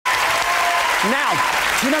Now,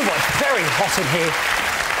 do you know what? It's very hot in here.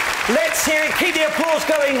 Let's hear it. Keep the applause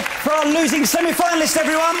going for our losing semi-finalist,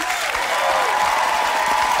 everyone.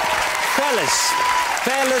 Fellas.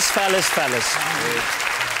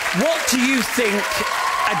 What do you think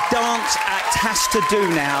a dance act has to do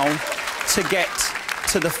now to get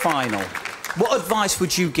to the final? What advice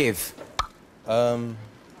would you give? I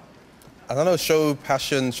don't know, show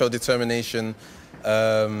passion, show determination.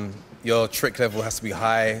 Your trick level has to be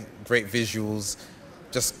high, great visuals.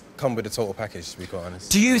 Just come with a total package, to be quite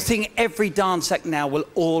honest. Do you think every dance act now will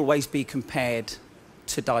always be compared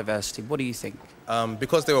to diversity? What do you think?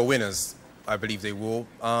 Because they were winners, I believe they will.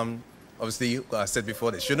 Obviously, like I said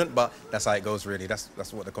before, they shouldn't, but that's how it goes, really.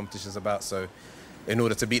 That's what the competition's about. So in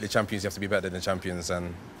order to beat the champions, you have to be better than the champions,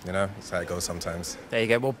 and, you know, that's how it goes sometimes. There you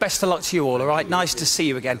go. Well, best of luck to you all right? Nice to see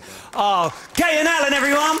you again. Oh, Gay and Alan,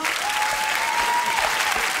 everyone!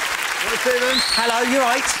 Hello, you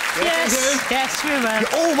right? Yes, we were.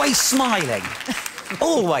 You're always smiling.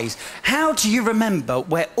 Always. How do you remember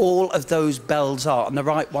where all of those bells are and the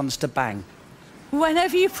right ones to bang?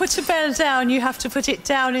 Whenever you put a bell down, you have to put it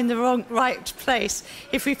down in the right place.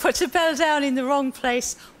 If we put a bell down in the wrong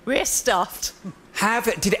place, we're stuffed.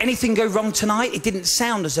 Did anything go wrong tonight? It didn't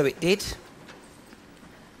sound as though it did.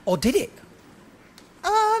 Or did it?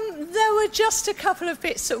 There were just a couple of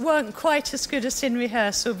bits that weren't quite as good as in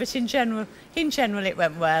rehearsal, but in general it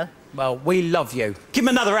went well. Well, we love you. Give him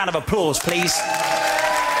another round of applause, please.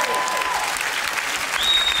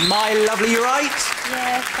 My lovely, you right?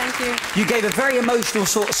 Yes, thank you. You gave a very emotional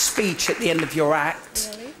sort of speech at the end of your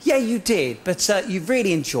act. Really? Yeah, you did, but you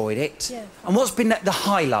really enjoyed it. Yeah. And what's been the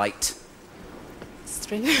highlight?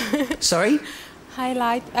 String. Sorry?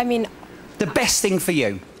 Highlight, I mean... The best thing for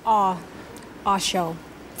you? Our show,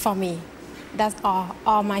 for me. That's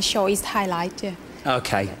all my show is highlight. Yeah.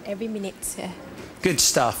 OK. Every minute. Yeah. Good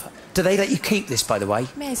stuff. Do they let you keep this, by the way?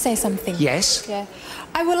 May I say something? Yes. Yeah.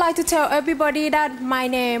 I would like to tell everybody that my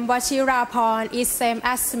name, Wachiraporn, is same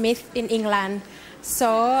as Smith in England.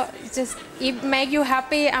 So, just if make you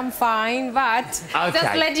happy, I'm fine, but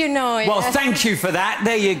just let you know. Yeah. Well, thank you for that.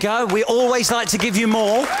 There you go. We always like to give you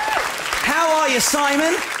more. How are you,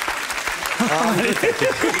 Simon?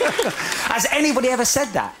 Has anybody ever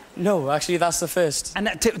said that? No, actually, that's the first. And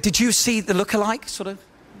did you see the look-alike, sort of?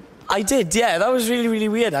 I did, yeah. That was really, really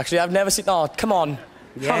weird, actually. I've never seen... Oh, come on.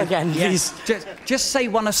 Yeah. Come again, please. Just say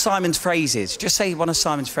one of Simon's phrases. Just say one of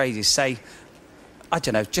Simon's phrases. Say, I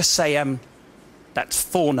don't know, just say, that's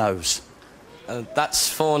four no's. That's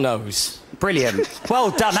four no's. Brilliant.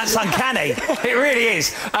 Well done. That's uncanny. It really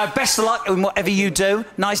is. Best of luck in whatever you do.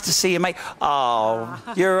 Nice to see you, mate. Oh,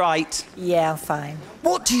 you're right. Yeah, I'm fine.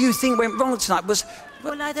 What do you think went wrong tonight?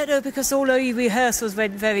 Well, I don't know, because all the rehearsals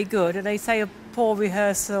went very good, and they say a poor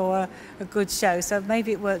rehearsal or a good show, so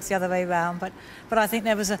maybe it works the other way round. But I think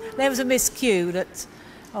there was a miscue that,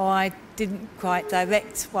 I didn't quite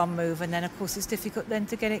direct one move, and then of course it's difficult then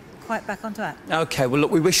to get it quite back on track. OK, well look,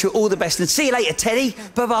 we wish you all the best, and see you later, Teddy.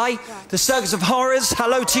 Bye-bye. The Circus of Horrors,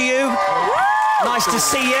 hello to you. Nice to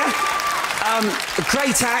see you.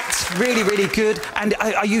 Great act, really, really good. And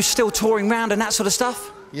are you still touring around and that sort of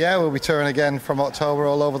stuff? Yeah, we'll be touring again from October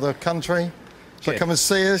all over the country. So come and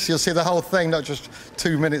see us. You'll see the whole thing, not just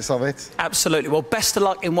 2 minutes of it. Absolutely. Well, best of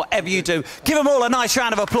luck in whatever you do. Give them all a nice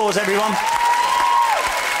round of applause, everyone.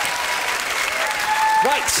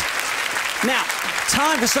 Right. Now,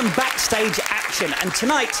 time for some backstage action. And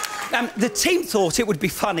tonight, the team thought it would be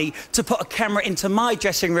funny to put a camera into my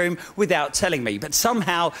dressing room without telling me, but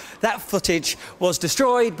somehow that footage was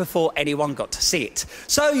destroyed before anyone got to see it.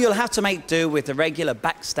 So you'll have to make do with the regular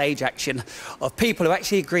backstage action of people who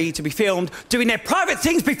actually agreed to be filmed doing their private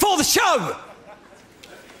things before the show.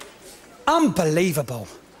 Unbelievable.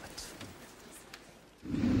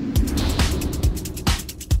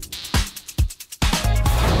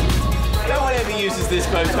 No one ever uses this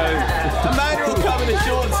photo. Amanda will come in a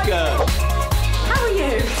short skirt. How are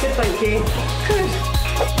you? Good, thank you. Good.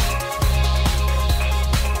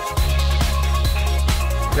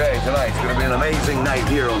 Okay, tonight's going to be an amazing night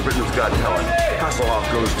here on Britain's Got Talent. Hasselhoff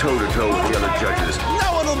goes toe-to-toe with the other judges.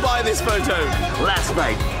 No one will buy this photo. Last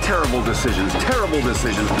night, terrible decisions.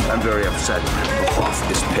 I'm very upset. Hoff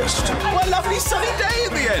is pissed. What a lovely sunny day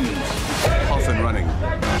at the end. Off and running.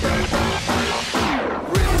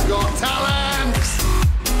 Britain's Got Talent!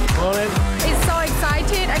 Morning. It's so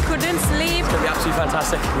excited, I couldn't sleep. It's going to be absolutely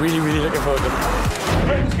fantastic. Really, really looking forward to it.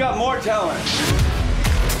 Britain's got more talent.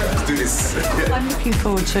 Let's do this. I'm looking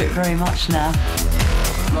forward to it very much now.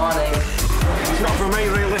 Morning. It's not for me,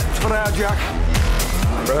 really. It's for our Jack.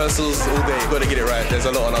 Rehearsals all day. Got to get it right. There's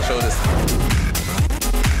a lot on our shoulders.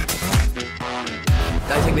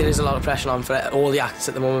 I think there is a lot of pressure on for all the acts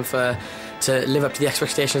at the moment to live up to the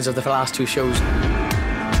expectations of the last 2 shows.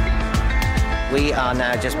 We are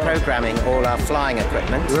now just programming all our flying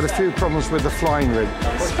equipment. We've had a few problems with the flying rig.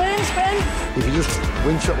 Spin, spin. If you just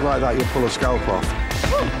winch up like that, you'll pull a scalp off.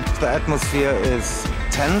 The atmosphere is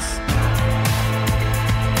tense.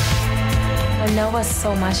 I nervous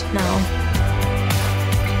so much now.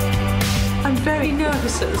 I'm very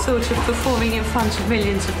nervous at the thought of performing in front of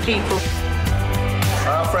millions of people.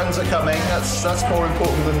 Our friends are coming. That's more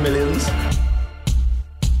important than millions.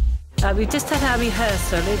 We just had our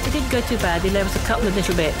rehearsal. It didn't go too badly. There was a couple of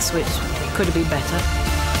little bits which could have been better.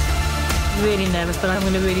 Really nervous, but I'm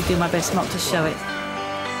going to really do my best not to show it.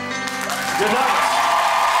 Good luck.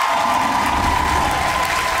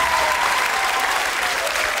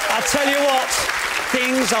 I tell you what,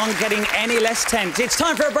 things aren't getting any less tense. It's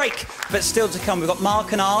time for a break, but still to come. We've got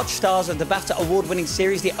Mark and Arj, stars of the BAFTA award-winning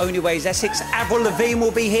series The Only Way is Essex. Avril Lavigne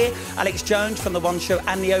will be here, Alex Jones from The One Show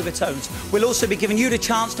and The Overtones. We'll also be giving you the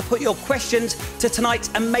chance to put your questions to tonight's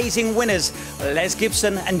amazing winners, Les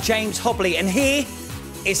Gibson and James Hobley. And here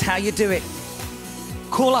is how you do it.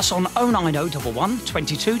 Call us on 09011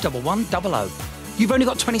 22 1100. You've only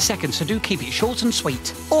got 20 seconds, so do keep it short and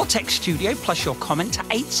sweet. Or text studio plus your comment to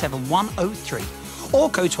 87103. Or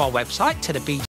go to our website to the BGMT.